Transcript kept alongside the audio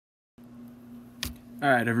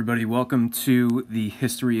Alright everybody, welcome to the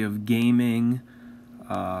History of Gaming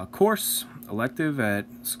course, elective at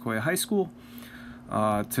Sequoia High School.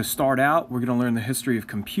 To start out, we're going to learn the history of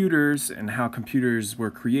computers and how computers were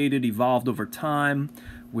created, evolved over time,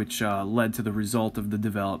 which led to the result of the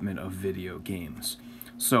development of video games.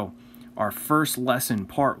 So, our first lesson,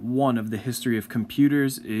 part 1 of the history of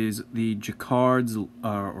computers, is the Jacquard's,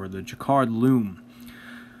 or the Jacquard Loom.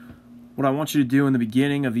 What I want you to do in the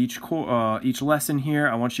beginning of each lesson here,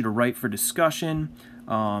 I want you to write for discussion.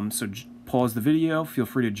 So pause the video, feel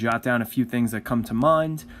free to jot down a few things that come to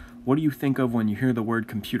mind. What do you think of when you hear the word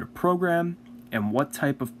computer program, and what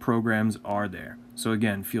type of programs are there? So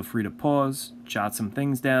again, feel free to pause, jot some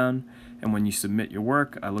things down, and when you submit your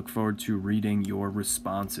work, I look forward to reading your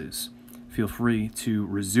responses. Feel free to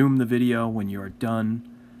resume the video when you are done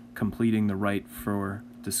completing the write for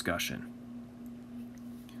discussion.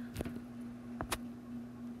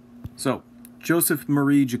 So, Joseph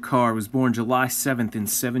Marie Jacquard was born July 7th in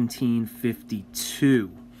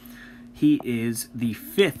 1752. He is the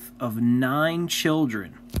 5th of 9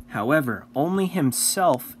 children. However, only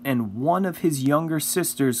himself and one of his younger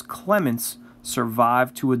sisters, Clemence,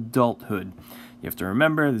 survived to adulthood. You have to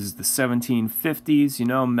remember, this is the 1750s. You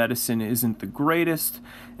know, medicine isn't the greatest,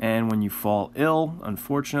 and when you fall ill,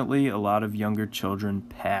 unfortunately, a lot of younger children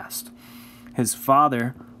passed. His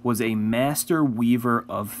father was a master weaver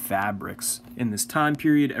of fabrics. In this time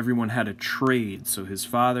period, everyone had a trade. So his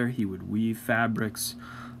father, he would weave fabrics,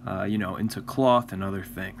 into cloth and other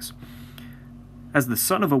things. As the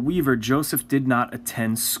son of a weaver, Joseph did not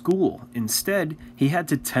attend school. Instead, he had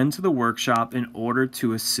to tend to the workshop in order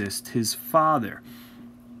to assist his father.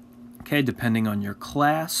 Okay, depending on your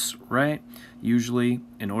class, right? Usually,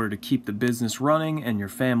 in order to keep the business running and your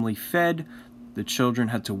family fed, the children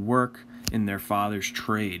had to work in their father's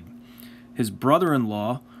trade. His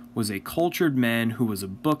brother-in-law was a cultured man who was a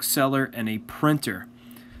bookseller and a printer.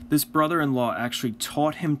 This brother-in-law actually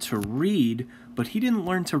taught him to read, but he didn't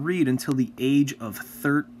learn to read until the age of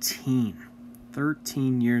 13.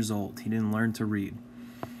 13 years old, he didn't learn to read.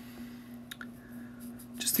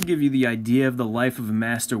 Just to give you the idea of the life of a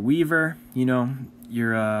master weaver, you know,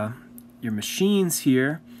 your machines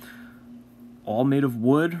here, all made of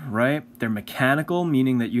wood, right? They're mechanical,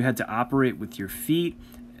 meaning that you had to operate with your feet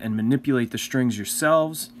and manipulate the strings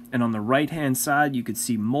yourselves. And on the right-hand side, you could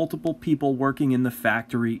see multiple people working in the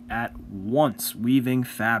factory at once, weaving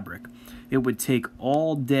fabric. It would take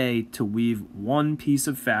all day to weave one piece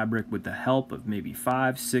of fabric with the help of maybe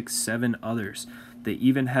 5, 6, 7 others. They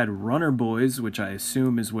even had runner boys, which I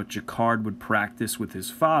assume is what Jacquard would practice with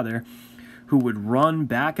his father, who would run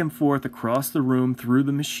back and forth across the room through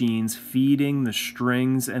the machines, feeding the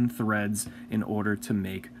strings and threads in order to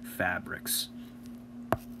make fabrics.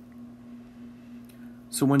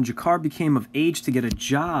 So when Jacquard became of age to get a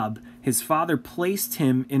job, his father placed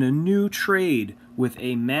him in a new trade with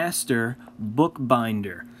a master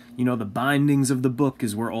bookbinder. You know, the bindings of the book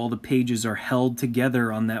is where all the pages are held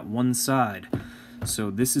together on that one side.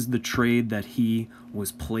 So this is the trade that he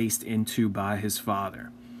was placed into by his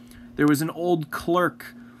father. There was an old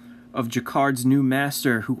clerk of Jacquard's new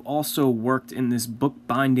master who also worked in this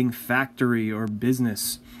bookbinding factory or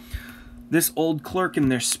business. This old clerk in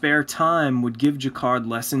their spare time would give Jacquard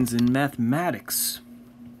lessons in mathematics.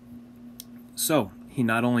 So, he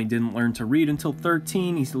not only didn't learn to read until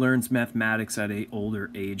 13, he learns mathematics at an older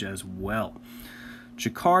age as well.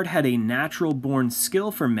 Jacquard had a natural-born skill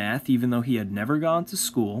for math, even though he had never gone to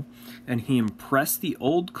school, and he impressed the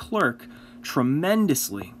old clerk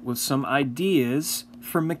tremendously with some ideas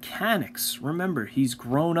for mechanics. Remember, he's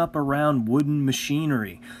grown up around wooden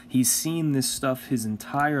machinery. He's seen this stuff his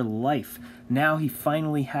entire life. Now he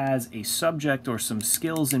finally has a subject or some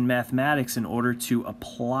skills in mathematics in order to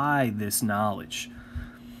apply this knowledge.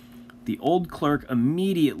 The old clerk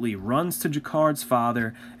immediately runs to Jacquard's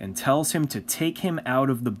father and tells him to take him out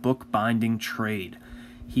of the bookbinding trade.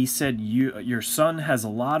 He said, your son has a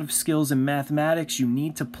lot of skills in mathematics. You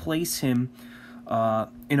need to place him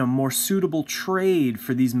in a more suitable trade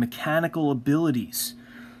for these mechanical abilities.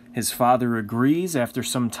 His father agrees after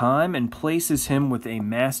some time and places him with a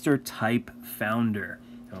master type founder.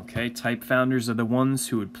 Okay, type founders are the ones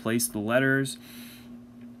who would place the letters,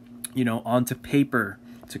 onto paper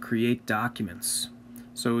to create documents.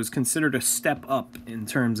 So it was considered a step up in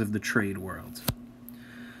terms of the trade world.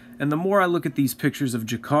 And the more I look at these pictures of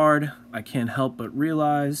Jacquard, I can't help but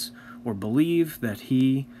realize or believe that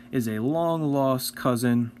he is a long-lost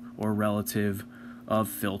cousin or relative of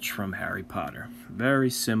Filch from Harry Potter.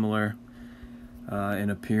 Very similar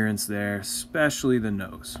in appearance there, especially the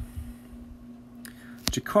nose.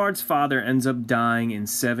 Jacquard's father ends up dying in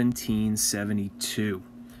 1772.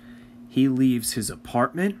 He leaves his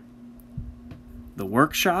apartment, the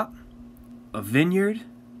workshop, a vineyard,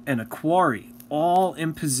 and a quarry, all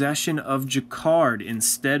in possession of Jacquard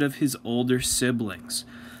instead of his older siblings.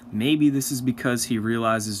 Maybe this is because he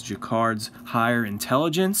realizes Jacquard's higher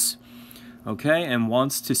intelligence, okay, and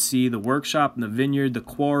wants to see the workshop and the vineyard, the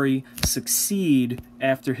quarry, succeed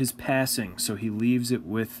after his passing, so he leaves it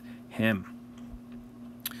with him.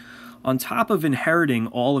 On top of inheriting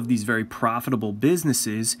all of these very profitable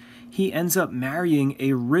businesses, he ends up marrying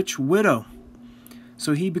a rich widow.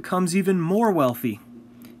 So he becomes even more wealthy.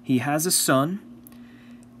 He has a son,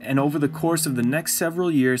 and over the course of the next several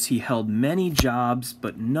years, he held many jobs,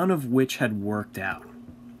 but none of which had worked out.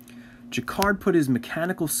 Jacquard put his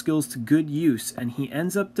mechanical skills to good use, and he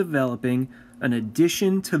ends up developing an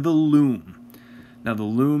addition to the loom. Now, the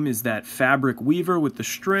loom is that fabric weaver with the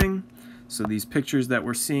string. So these pictures that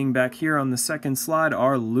we're seeing back here on the second slide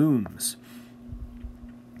are looms.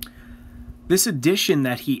 This addition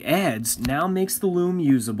that he adds now makes the loom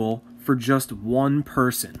usable for just one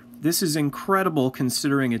person. This is incredible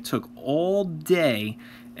considering it took all day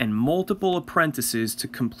and multiple apprentices to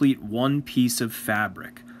complete one piece of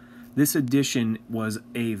fabric. This addition was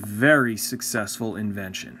a very successful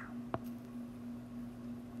invention.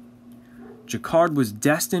 Jacquard was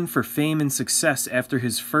destined for fame and success after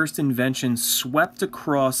his first invention swept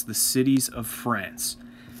across the cities of France.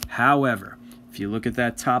 However, if you look at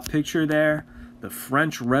that top picture there, the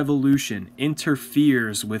French Revolution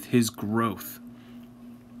interferes with his growth.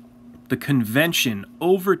 The convention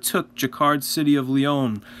overtook Jacquard's city of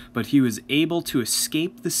Lyon, but he was able to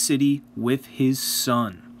escape the city with his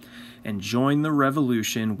son and join the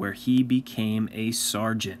revolution, where he became a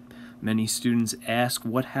sergeant. Many students ask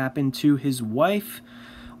what happened to his wife.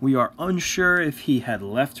 We are unsure if he had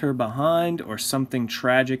left her behind or something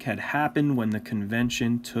tragic had happened when the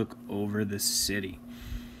convention took over the city.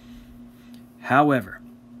 However,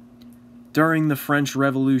 during the French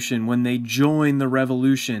Revolution, when they join the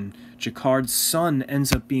revolution, Jacquard's son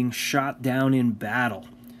ends up being shot down in battle.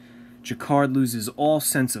 Jacquard loses all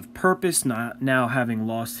sense of purpose, now having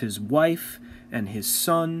lost his wife and his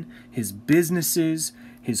son, his businesses,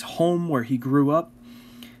 his home where he grew up,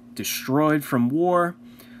 destroyed from war.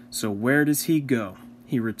 So where does he go?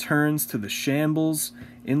 He returns to the shambles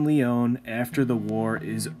in Lyon after the war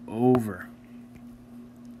is over.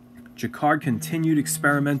 Jacquard continued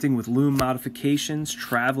experimenting with loom modifications,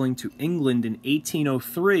 traveling to England in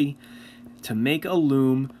 1803 to make a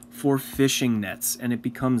loom for fishing nets, and it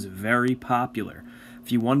becomes very popular.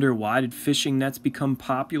 If you wonder why did fishing nets become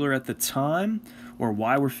popular at the time, or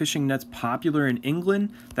why were fishing nets popular in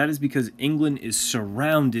England, that is because England is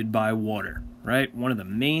surrounded by water, right? One of the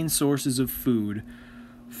main sources of food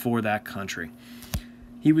for that country.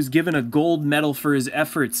 He was given a gold medal for his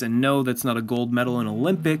efforts, and no, that's not a gold medal in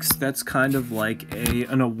Olympics. That's kind of like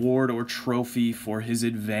an award or trophy for his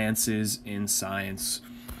advances in science.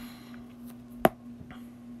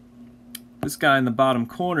 This guy in the bottom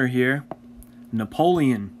corner here,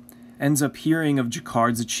 Napoleon, ends up hearing of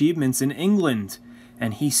Jacquard's achievements in England,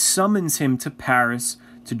 and he summons him to Paris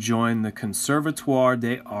to join the Conservatoire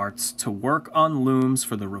des Arts to work on looms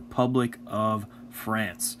for the Republic of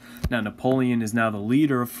France. Now, Napoleon is now the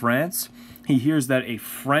leader of France. He hears that a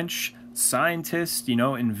French scientist,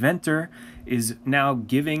 inventor, is now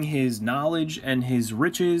giving his knowledge and his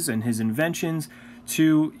riches and his inventions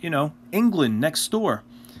to, England next door.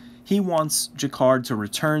 He wants Jacquard to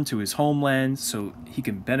return to his homeland so he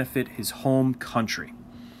can benefit his home country.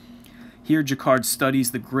 Here, Jacquard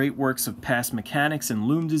studies the great works of past mechanics and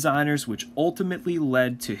loom designers, which ultimately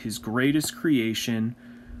led to his greatest creation.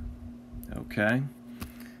 Okay.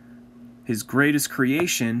 His greatest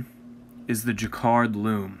creation is the Jacquard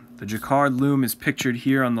loom. The Jacquard loom is pictured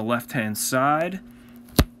here on the left-hand side.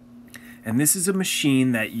 And this is a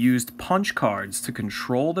machine that used punch cards to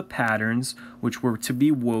control the patterns which were to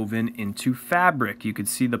be woven into fabric. You could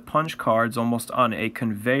see the punch cards almost on a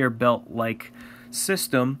conveyor belt-like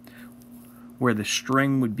system where the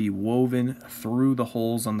string would be woven through the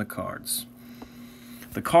holes on the cards.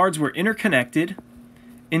 The cards were interconnected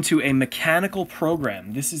into a mechanical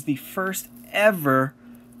program. This is the first ever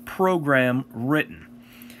program written.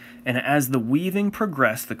 And as the weaving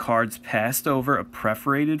progressed, the cards passed over a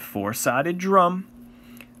perforated four-sided drum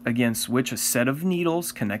against which a set of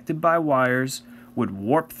needles connected by wires would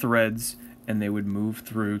warp threads, and they would move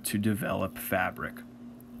through to develop fabric.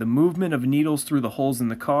 The movement of needles through the holes in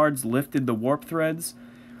the cards lifted the warp threads,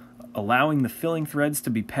 allowing the filling threads to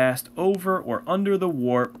be passed over or under the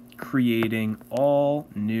warp, creating all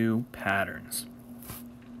new patterns.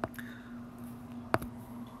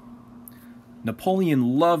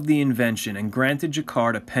 Napoleon loved the invention and granted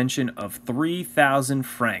Jacquard a pension of 3,000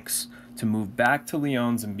 francs to move back to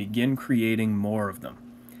Lyons and begin creating more of them.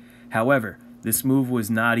 However, this move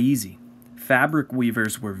was not easy. Fabric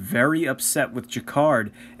weavers were very upset with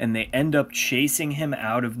Jacquard, and they end up chasing him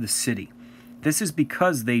out of the city. This is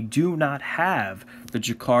because they do not have the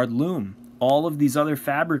Jacquard loom. All of these other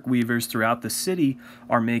fabric weavers throughout the city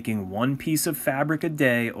are making one piece of fabric a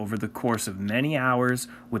day over the course of many hours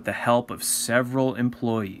with the help of several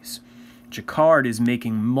employees. Jacquard is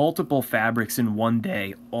making multiple fabrics in one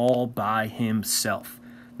day all by himself.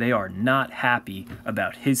 They are not happy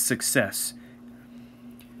about his success.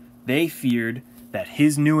 They feared that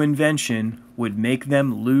his new invention would make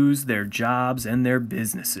them lose their jobs and their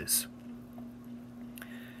businesses.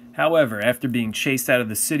 However, after being chased out of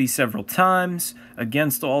the city several times,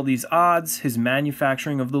 against all these odds, his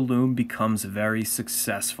manufacturing of the loom becomes very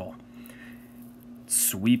successful. It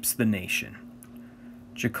sweeps the nation.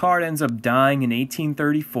 Jacquard ends up dying in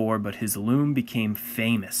 1834, but his loom became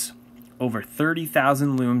famous. Over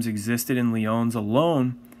 30,000 looms existed in Lyons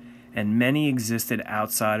alone, and many existed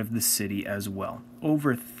outside of the city as well.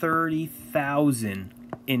 Over 30,000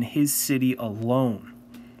 in his city alone.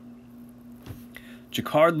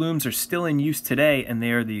 Jacquard looms are still in use today, and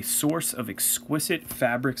they are the source of exquisite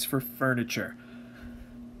fabrics for furniture.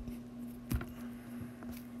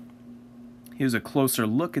 Here's a closer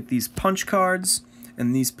look at these punch cards,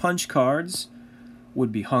 and these punch cards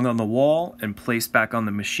would be hung on the wall and placed back on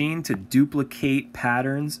the machine to duplicate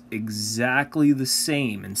patterns exactly the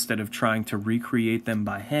same instead of trying to recreate them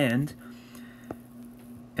by hand.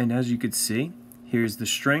 And as you could see, here's the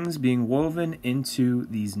strings being woven into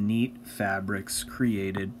these neat fabrics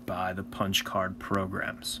created by the punch card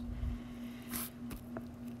programs.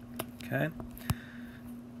 Okay.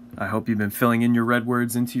 I hope you've been filling in your red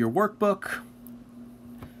words into your workbook.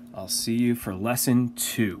 I'll see you for lesson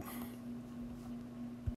 2.